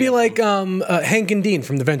are plenty. It'd be like Hank and Dean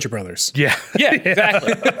from the Venture Brothers. Yeah. Yeah,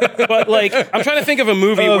 exactly. But like, I'm trying to think of a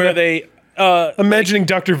movie where they. Imagining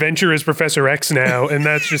Dr. Venture as Professor X now, and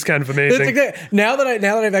that's just kind of amazing. Now that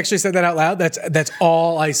I've actually said that out loud, that's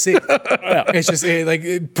all I see. It's just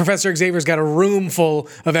like Professor Xavier's got a room full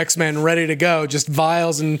of X-Men ready to go, just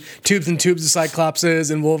vials and tubes of Cyclopses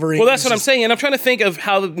and Wolverine. Well, that's what I'm saying, and I'm trying to think of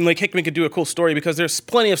how like Hickman could do a cool story because there's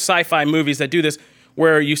plenty of sci-fi movies that do this,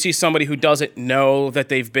 where you see somebody who doesn't know that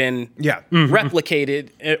they've been replicated,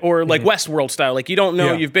 or like Westworld style. Like, you don't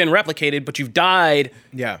know you've been replicated, but you've died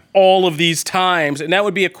all of these times. And that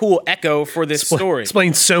would be a cool echo for this story.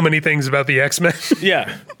 Explains so many things about the X-Men.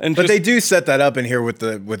 But they do set that up in here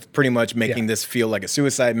with pretty much making this feel like a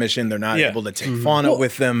suicide mission. They're not able to take Fauna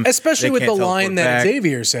with them. Especially with the line that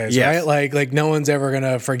Xavier says, right? Like no one's ever going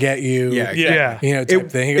to forget you. Type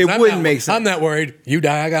thing. He goes, it wouldn't make sense. I'm not worried. You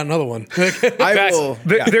die, I got another one.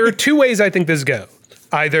 There are two ways I think this go.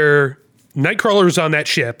 Either Nightcrawler's on that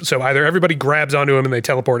ship, so either everybody grabs onto him and they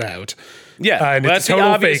teleport out. And it's a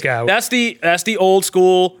total fake out. That's the old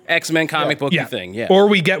school X-Men comic book thing. Yeah. Or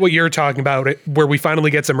we get what you're talking about, where we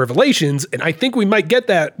finally get some revelations, and I think we might get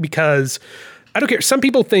that because I don't care. Some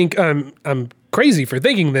people think I'm crazy for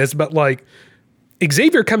thinking this, but like,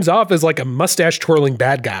 Xavier comes off as like a mustache twirling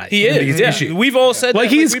bad guy. He is. We've all said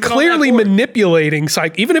like that. He's clearly manipulating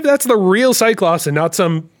even if that's the real Cyclops and not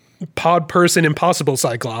some pod person impossible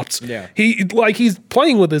Cyclops. He's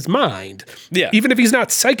playing with his mind. Even if he's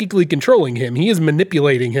not psychically controlling him, he is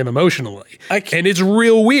manipulating him emotionally. And it's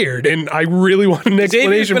real weird. And I really want an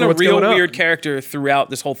explanation for what's going on. He's been a real weird character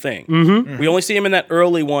throughout this whole thing. We only see him in that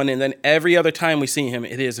early one, and then every other time we see him,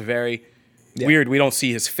 it is very weird. We don't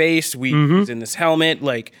see his face. He's in this helmet,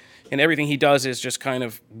 and everything he does is just kind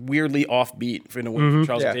of weirdly offbeat in a way from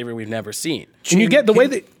Charles Xavier we've never seen.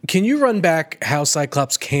 Can you run back how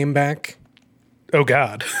Cyclops came back? Oh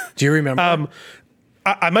God, do you remember?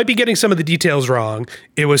 I might be getting some of the details wrong.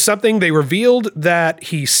 It was something they revealed that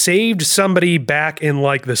he saved somebody back in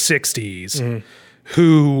like the 60s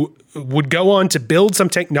who would go on to build some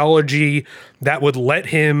technology that would let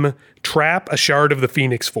him trap a shard of the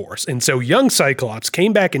Phoenix Force. And so young Cyclops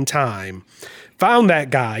came back in time, found that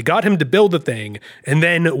guy, got him to build the thing, and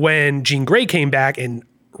then when Jean Grey came back and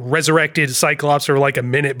resurrected Cyclops for like a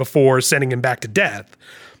minute before sending him back to death,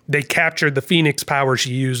 they captured the Phoenix power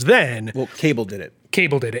she used then. Well, Cable did it.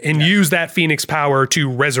 And used that Phoenix power to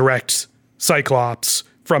resurrect Cyclops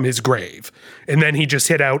from his grave. And then he just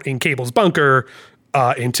hid out in Cable's bunker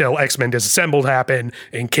until X-Men Disassembled happened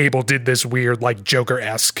and Cable did this weird like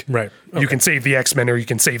Joker-esque, Right. You can save the X-Men or you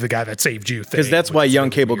can save the guy that saved you thing. Because that's why young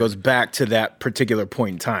Cable goes back to that particular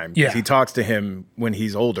point in time. Yeah. He talks to him when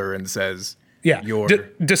he's older and says, Yeah. You're...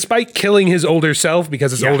 Despite killing his older self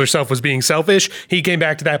because his older self was being selfish, he came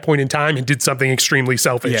back to that point in time and did something extremely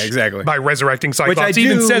selfish. Yeah, exactly. By resurrecting Cyclops. Which He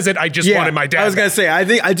even says it, I just wanted my dad. I was going to say,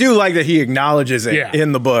 I do like that he acknowledges it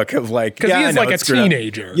in the book of like, because he is like a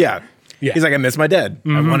teenager. Yeah. He's like, I miss my dad.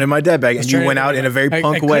 I wanted my dad back. And you went out in a very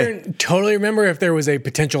punk way. I couldn't totally remember if there was a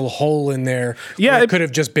potential hole in there. Yeah, it could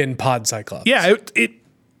have just been Pod Cyclops. Yeah,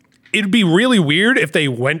 it'd be really weird if they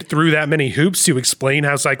went through that many hoops to explain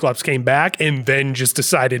how Cyclops came back and then just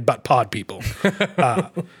decided, but pod people.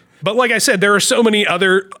 But like I said, there are so many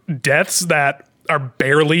other deaths that are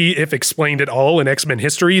barely, if explained at all, in X-Men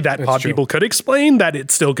history that pod people could explain, that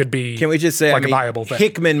it still could be. Can we just say, like a viable thing.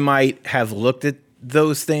 Hickman might have looked at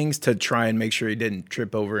those things to try and make sure he didn't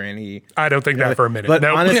trip over any. I don't think that for a minute. But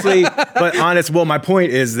honestly, well, my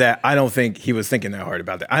point is that I don't think he was thinking that hard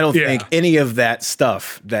about that. I don't think any of that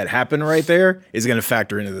stuff that happened right there is going to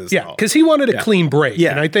factor into this. Yeah, because he wanted a clean break.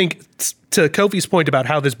 Yeah. And I think to Kofi's point about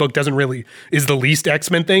how this book doesn't really is the least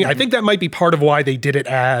X-Men thing, I think that might be part of why they did it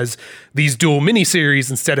as these dual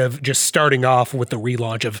miniseries instead of just starting off with the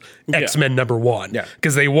relaunch of X-Men #1. Yeah.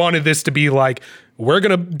 Because they wanted this to be like, we're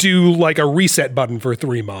going to do like a reset button for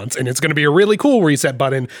 3 months, and it's going to be a really cool reset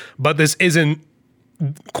button, but this isn't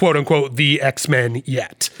quote unquote the X-Men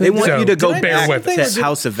yet. They want you to go bear back with to it.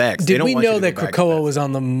 House of X. Did we know that Krakoa was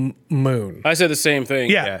on the moon? I said the same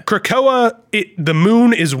thing. Yeah. Krakoa, the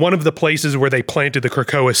moon is one of the places where they planted the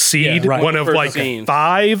Krakoa seed. Yeah, right. One of First like scene.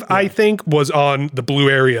 5, I think, was on the blue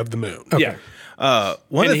area of the moon. Yeah.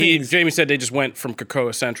 One of And the things, Jamie said they just went from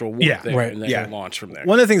Krakoa Central there, and then they launched from there.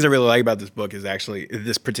 one of the things I really like about this book is actually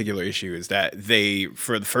this particular issue is that they,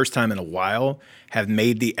 for the first time in a while, have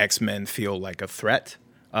made the X-Men feel like a threat.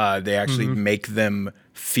 They actually make them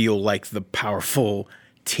feel like the powerful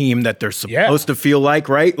team that they're supposed to feel like,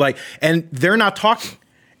 right? Like, and they're not talking.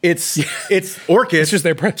 It's Orcus just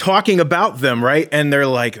their talking about them, right? And they're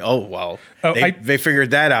like, oh, well, they figured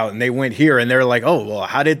that out and they went here and they're like, oh, well,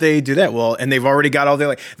 how did they do that? Well, and they've already got all their,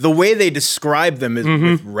 like, the way they describe them is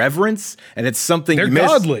with reverence, and it's something They're you miss.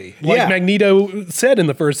 godly, like Magneto said in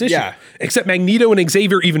the first issue. Yeah. Except Magneto and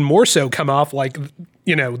Xavier even more so come off like,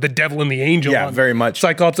 you know, the devil and the angel. Yeah, very much.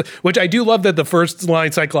 Cyclops, which I do love that the first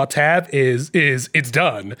line Cyclops have is it's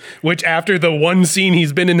done. Which after the one scene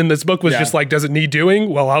he's been in this book was just like, does it need doing?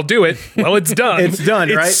 Well, I'll do it. Well, it's done. It's done,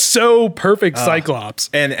 right? It's so perfect, Cyclops.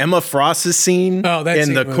 And Emma Frost's scene that in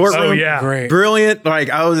scene the was- courtroom, Oh, yeah. Great. brilliant. Like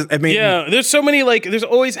Yeah, there's so many, like, there's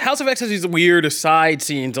always, House of X has these weird aside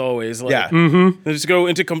scenes always. Like, Yeah. They just go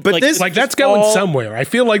into, But this- Like that's going somewhere. I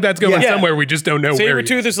feel like that's going Yeah. somewhere. We just don't know where.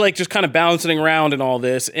 Sabretooth is like just kind of bouncing around and all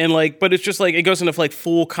this, and like, but it's just like it goes into like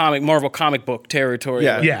full Marvel comic book territory.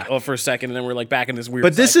 Yeah. like, Yeah. for a second, and then we're like back in this weird.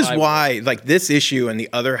 But this is sci-fi why, like, this issue and the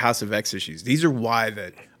other House of X issues, these are why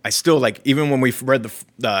that I still, like, even when we read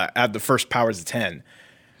the first Powers of 10,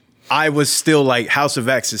 I was still like, House of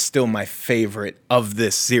X is still my favorite of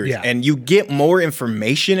this series. Yeah. And you get more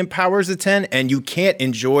information in Powers of 10, and you can't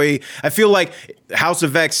enjoy, I feel like House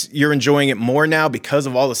of X, you're enjoying it more now because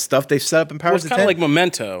of all the stuff they've set up in Well, Powers it's of kind 10. of like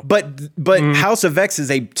Memento. But House of X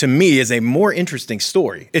to me is a more interesting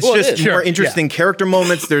story. It's Well, it just is. more Sure, interesting character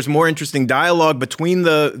moments. There's more interesting dialogue between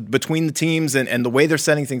the teams and the way they're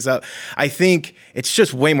setting things up. I think it's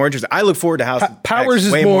just way more interesting. I look forward to House of Powers X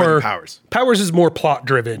is way more than Powers. Powers is more plot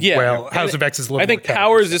driven. Yeah. Well, And House of X is a little I think more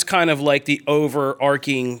Powers is kind of like the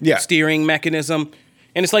overarching Yeah. steering mechanism.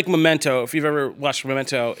 And it's like Memento. If you've ever watched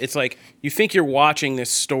Memento, it's like you think you're watching this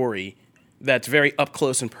story that's very up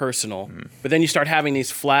close and personal, but then you start having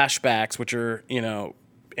these flashbacks, which are,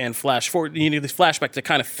 and flash forward, these flashbacks that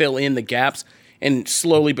kind of fill in the gaps and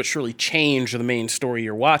slowly but surely change the main story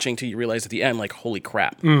you're watching till you realize at the end, like, holy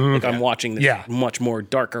crap, like I'm watching this much more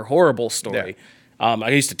darker, horrible story. I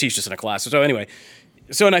used to teach this in a class. So anyway,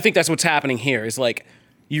 and I think that's what's happening here is like,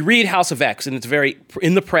 you read House of X and it's very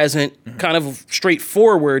in the present, kind of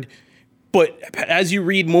straightforward, but as you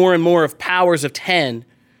read more and more of Powers of 10,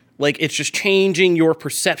 like it's just changing your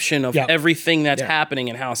perception of everything that's happening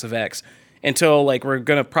in House of X until like we're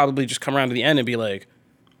going to probably just come around to the end and be like,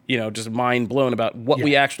 just mind blown about what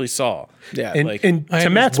we actually saw. Yeah. And I to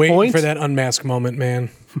am Matt's waiting point, for that unmasked moment, man.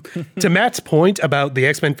 to Matt's point about the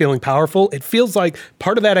X-Men feeling powerful, it feels like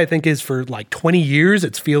part of that, I think, is for like 20 years.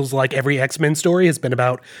 It feels like every X-Men story has been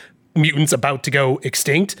about mutants about to go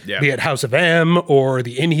extinct, be it House of M or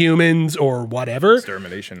the Inhumans or whatever.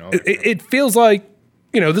 Extermination. It feels like,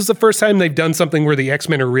 this is the first time they've done something where the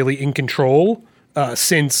X-Men are really in control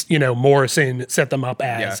since, Morrison set them up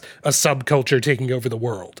as a subculture taking over the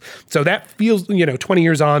world. So that feels, 20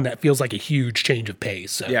 years on, that feels like a huge change of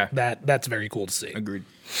pace. So that's very cool to see. Agreed.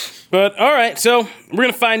 But all right, so we're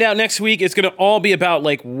going to find out next week. It's going to all be about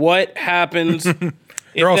like what happens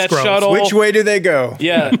if all that Skrulls. shuttle. Which way do they go?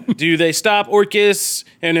 Yeah. Do they stop Orcus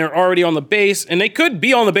and they're already on the base? And they could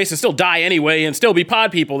be on the base and still die anyway and still be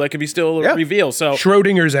pod people. That could be still revealed. So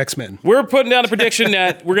Schrodinger's X-Men. we're putting down a prediction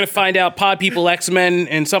that we're going to find out pod people X-Men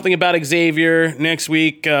and something about Xavier next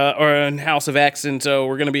week or in House of X. And so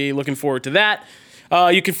we're going to be looking forward to that.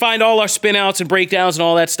 You can find all our spin-outs and breakdowns and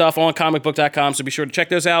all that stuff on comicbook.com, so be sure to check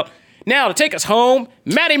those out. Now, to take us home,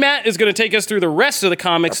 Matty Matt is going to take us through the rest of the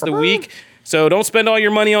comics of the week. So don't spend all your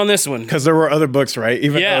money on this one. Because there were other books, right?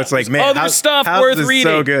 Even though it's like, man, other stuff worth reading.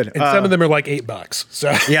 So good. And some of them are like $8.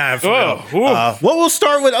 So Yeah. Oh, We'll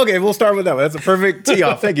start with that one. That's a perfect tee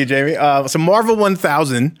off. Thank you, Jamie. So Marvel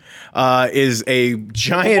 1000 is a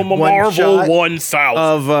giant Marvel one-shot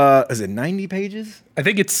 1000 of, is it 90 pages? I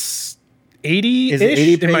think it's 80-ish. Is it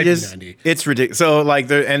 80 pages? It might be 90. It's ridiculous. So like,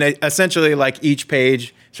 essentially like each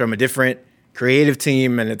page is from a different creative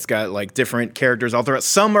team, and it's got like different characters all throughout.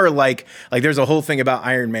 Some are like there's a whole thing about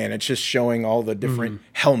Iron Man. It's just showing all the different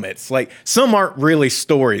helmets. Like some aren't really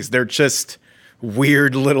stories. They're just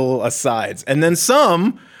weird little asides. And then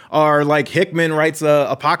some are like Hickman writes a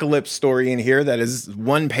apocalypse story in here that is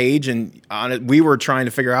one page, and on it we were trying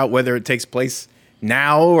to figure out whether it takes place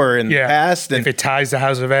now or in the past, and if it ties to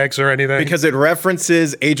House of X or anything, because it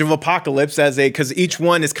references Age of Apocalypse because each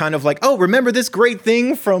one is kind of like, oh, remember this great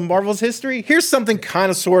thing from Marvel's history? Here's something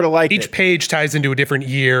kind of sort of like each page ties into a different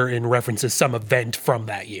year and references some event from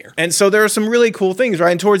that year. And so there are some really cool things,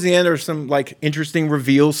 right? And towards the end, there's some like interesting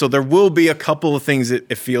reveals. So there will be a couple of things that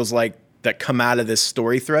it feels like that come out of this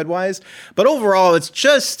story thread wise. But overall, it's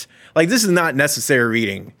just like, this is not necessary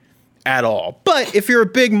reading at all. But if you're a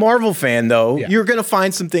big Marvel fan, though, you're going to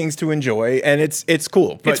find some things to enjoy, and it's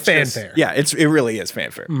cool. But it's fanfare. It really is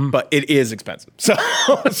fanfare. But it is expensive. So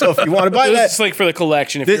if you want to buy that, it's like for the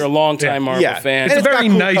collection. If you're a longtime Marvel fan, it's a very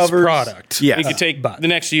cool nice covers. product. Yeah, you could take the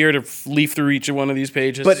next year to leaf through each one of these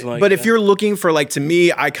pages. But if you're looking for, like, to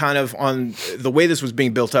me, I kind of, on the way this was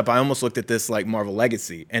being built up, I almost looked at this like Marvel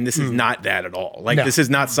Legacy, and this is not that at all. Like, this is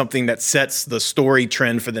not something that sets the story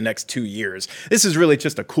trend for the next 2 years. This is really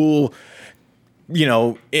just a cool,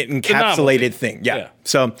 encapsulated thing. Yeah.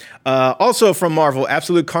 So, also from Marvel,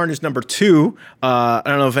 Absolute Carnage #2. I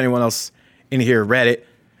don't know if anyone else in here read it.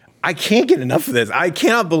 I can't get enough of this. I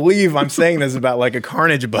cannot believe I'm saying this about like a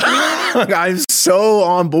Carnage book. I'm so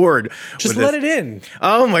on board. Just let it in.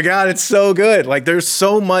 Oh my God, it's so good. Like, there's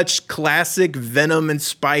so much classic Venom and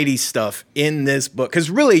Spidey stuff in this book. Because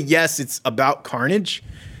really, yes, it's about Carnage,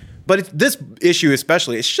 but this issue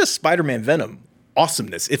especially, it's just Spider-Man Venom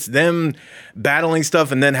awesomeness. It's them battling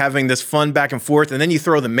stuff and then having this fun back and forth. And then you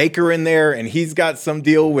throw the Maker in there, and he's got some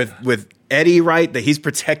deal with Eddie, right? That he's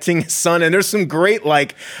protecting his son. And there's some great,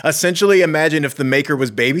 like, essentially imagine if the Maker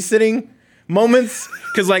was babysitting moments.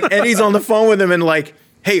 Because, like, Eddie's on the phone with him and, like,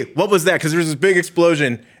 hey, what was that? Because there's this big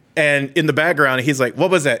explosion. And in the background, he's like,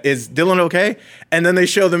 what was that? Is Dylan okay? And then they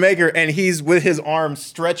show the Maker, and he's with his arm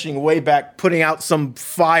stretching way back, putting out some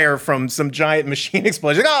fire from some giant machine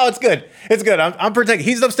explosion. Like, oh, it's good. It's good. I'm protected.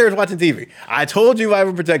 He's upstairs watching TV. I told you I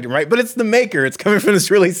would protect him, right? But it's the Maker. It's coming from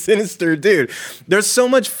this really sinister dude. There's so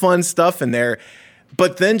much fun stuff in there.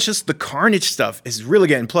 But then just the Carnage stuff is really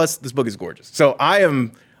good. And plus, this book is gorgeous. So I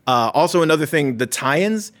am also another thing, the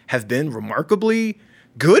tie-ins have been remarkably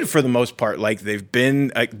good for the most part. Like, they've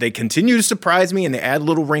been, they continue to surprise me, and they add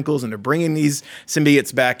little wrinkles, and they're bringing these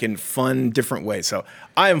symbiotes back in fun, different ways. So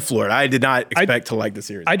I am floored. I did not expect to like the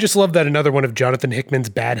series. I just love that another one of Jonathan Hickman's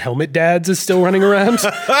bad helmet dads is still running around.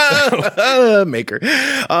 Maker.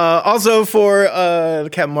 Also, for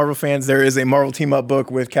Captain Marvel fans, there is a Marvel team-up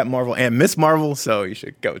book with Captain Marvel and Miss Marvel, so you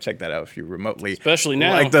should go check that out if you remotely especially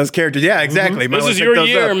now like those characters. Yeah, exactly. This is your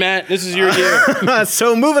year, Matt. This is your year.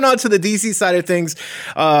 So moving on to the DC side of things,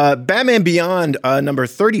 Batman Beyond number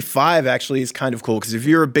 35 actually is kind of cool, because if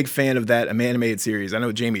you're a big fan of that animated series, I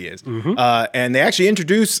know Jamie is, and they actually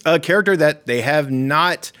introduce a character that they have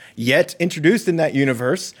not yet introduced in that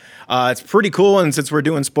universe. It's pretty cool, and since we're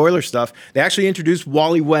doing spoiler stuff, they actually introduced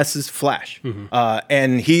Wally West's Flash,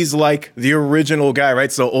 and he's like the original guy,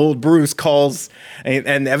 right? So old Bruce calls,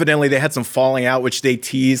 and evidently they had some falling out, which they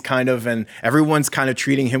tease kind of, and everyone's kind of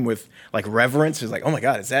treating him with like reverence. It's like, oh my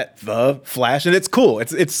God, is that the Flash? And it's cool.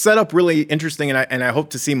 It's set up really interesting, and I hope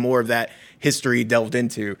to see more of that history delved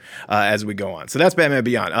into as we go on. So that's Batman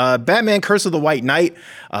Beyond. Batman Curse of the White Knight.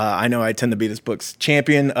 I know I tend to be this book's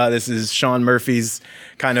champion. This is Sean Murphy's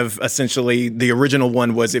kind of essentially the original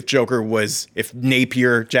one was if Jack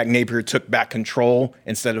Napier took back control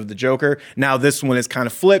instead of the Joker. Now this one is kind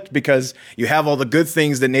of flipped because you have all the good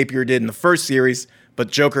things that Napier did in the first series, but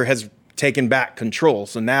Joker has taken back control.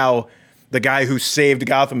 So now the guy who saved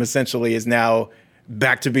Gotham essentially is now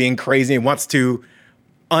back to being crazy and wants to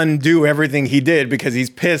undo everything he did because he's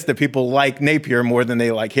pissed that people like Napier more than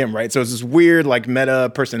they like him, right? So it's this weird like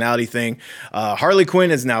meta personality thing. Harley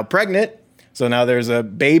Quinn is now pregnant. So now there's a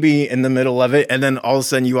baby in the middle of it. And then all of a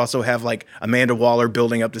sudden you also have like Amanda Waller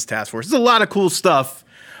building up this task force. There's a lot of cool stuff.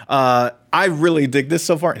 I really dig this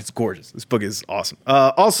so far. It's gorgeous. This book is awesome.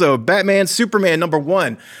 Also, Batman Superman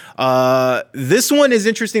 #1. This one is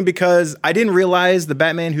interesting because I didn't realize the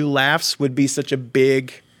Batman Who Laughs would be such a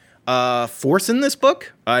big force in this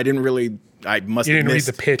book. I didn't really. I must. You have didn't missed.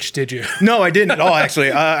 read the pitch, did you? No, I didn't at all.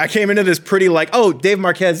 Actually, I came into this pretty like, oh, Dave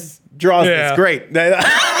Marquez draws this. Great.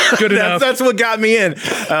 Good enough. That's what got me in,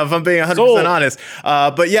 if I'm being 100% honest.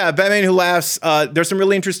 But yeah, Batman Who Laughs, there's some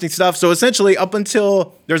really interesting stuff. So essentially, up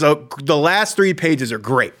until the last 3 pages are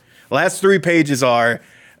great. The last 3 pages are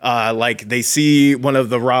like they see one of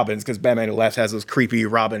the Robins, because Batman Who Laughs has those creepy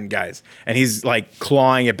Robin guys. And he's like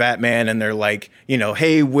clawing at Batman, and they're like,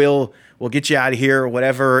 hey, we'll get you out of here or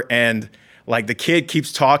whatever. And like the kid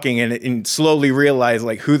keeps talking and slowly realize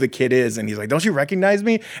like who the kid is. And he's like, don't you recognize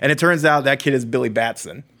me? And it turns out that kid is Billy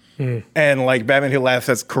Batson. And like Batman Who Laughs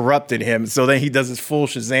has corrupted him. So then he does his full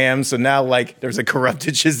Shazam. So now like there's a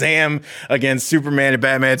corrupted Shazam against Superman and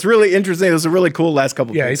Batman. It's really interesting. It was a really cool last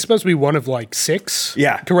couple of Yeah, he's supposed to be one of like 6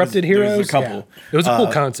 corrupted there's heroes. a couple. Yeah. It was a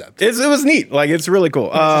cool concept. It was neat. Like it's really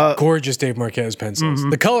cool. Gorgeous Dave Marquez pencils.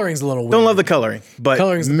 The coloring's a little weird. Don't love the coloring, but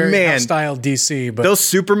Coloring's very style DC. But those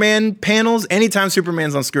Superman panels, anytime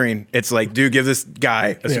Superman's on screen, it's like, dude, give this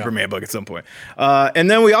guy a Superman book at some point.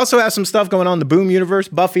 And then we also have some stuff going on in the Boom universe.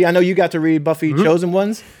 Buffy, I know you got to read Buffy Chosen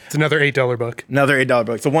Ones. It's another $8 book. Another $8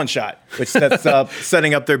 book. It's a one shot, which sets up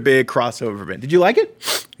setting up their big crossover event. Did you like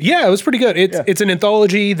it? Yeah, it was pretty good. It's an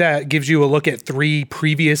anthology that gives you a look at 3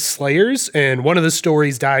 previous Slayers, and one of the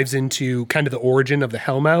stories dives into kind of the origin of the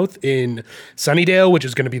Hellmouth in Sunnydale, which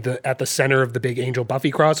is going to be at the center of the big Angel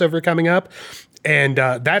Buffy crossover coming up. And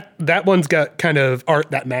that one's got kind of art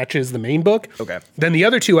that matches the main book. Okay. Then the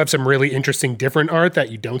other 2 have some really interesting different art that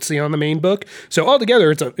you don't see on the main book. So altogether,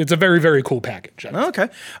 it's a very, very cool package. Okay.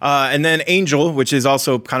 And then Angel, which is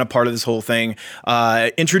also kind of part of this whole thing,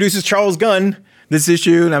 introduces Charles Gunn this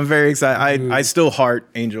issue, and I'm very excited. I still heart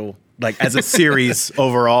Angel like as a series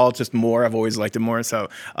overall, just more. I've always liked it more. So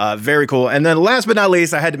very cool. And then last but not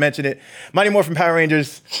least, I had to mention it. Mighty Morphin Power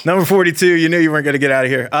Rangers, number 42. You knew you weren't going to get out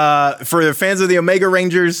of here. For the fans of the Omega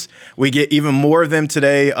Rangers, we get even more of them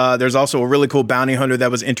today. There's also a really cool bounty hunter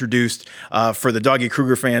that was introduced for the Doggy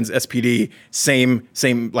Kruger fans, SPD,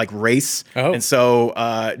 same like race. Oh. And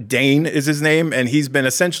so Dane is his name, and he's been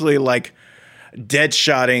essentially like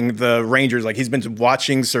deadshotting the Rangers. Like he's been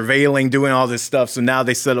watching, surveilling, doing all this stuff. So now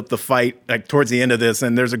they set up the fight like towards the end of this,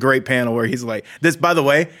 and there's a great panel where he's like, "This, by the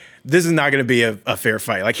way, this is not going to be a fair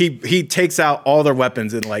fight." Like he takes out all their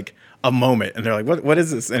weapons in like a moment, and they're like, "What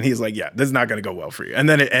is this?" And he's like, "Yeah, this is not going to go well for you." And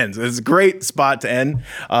then it ends. It's a great spot to end.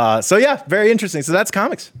 So yeah, very interesting. So that's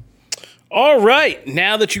comics. All right,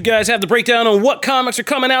 now that you guys have the breakdown on what comics are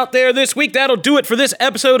coming out there this week, that'll do it for this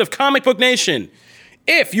episode of Comic Book Nation.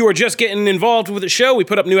 If you are just getting involved with the show, we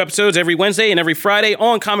put up new episodes every Wednesday and every Friday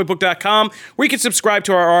on comicbook.com, where you can subscribe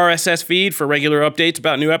to our RSS feed for regular updates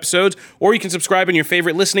about new episodes, or you can subscribe in your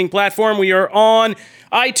favorite listening platform. We are on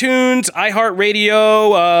iTunes,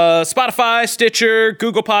 iHeartRadio, Spotify, Stitcher,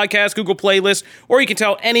 Google Podcasts, Google Playlists, or you can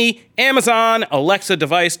tell any Amazon Alexa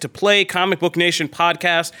device to play Comic Book Nation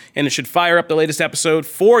podcast, and it should fire up the latest episode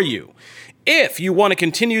for you. If you want to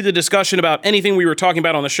continue the discussion about anything we were talking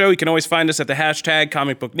about on the show, you can always find us at the hashtag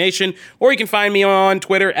Comic Book Nation, or you can find me on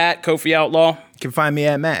Twitter at Kofi Outlaw. You can find me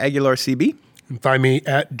at Matt Aguilar CB. And find me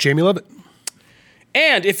at Jamie Lovett.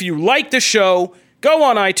 And if you like the show, go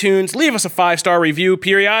on iTunes, leave us a 5-star review.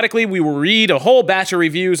 Periodically, we will read a whole batch of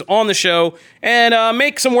reviews on the show and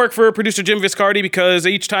make some work for producer Jim Viscardi, because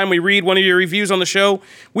each time we read one of your reviews on the show,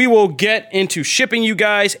 we will get into shipping you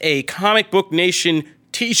guys a Comic Book Nation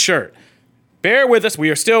t-shirt. Bear with us.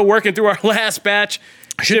 We are still working through our last batch.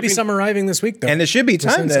 Should be some arriving this week, though. And it should be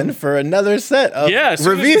time then for another set of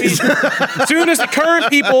reviews. As soon as the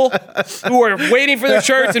current people who are waiting for their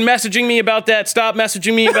shirts and messaging me about that stop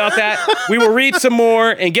messaging me about that, we will read some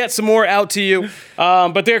more and get some more out to you.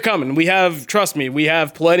 But they're coming. Trust me, we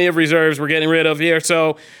have plenty of reserves we're getting rid of here.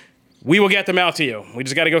 So we will get them out to you. We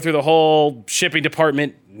just got to go through the whole shipping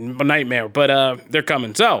department nightmare, but they're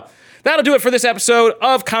coming. So that'll do it for this episode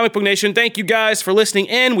of Comic Book Nation. Thank you guys for listening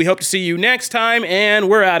in. We hope to see you next time, and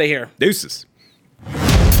we're out of here. Deuces.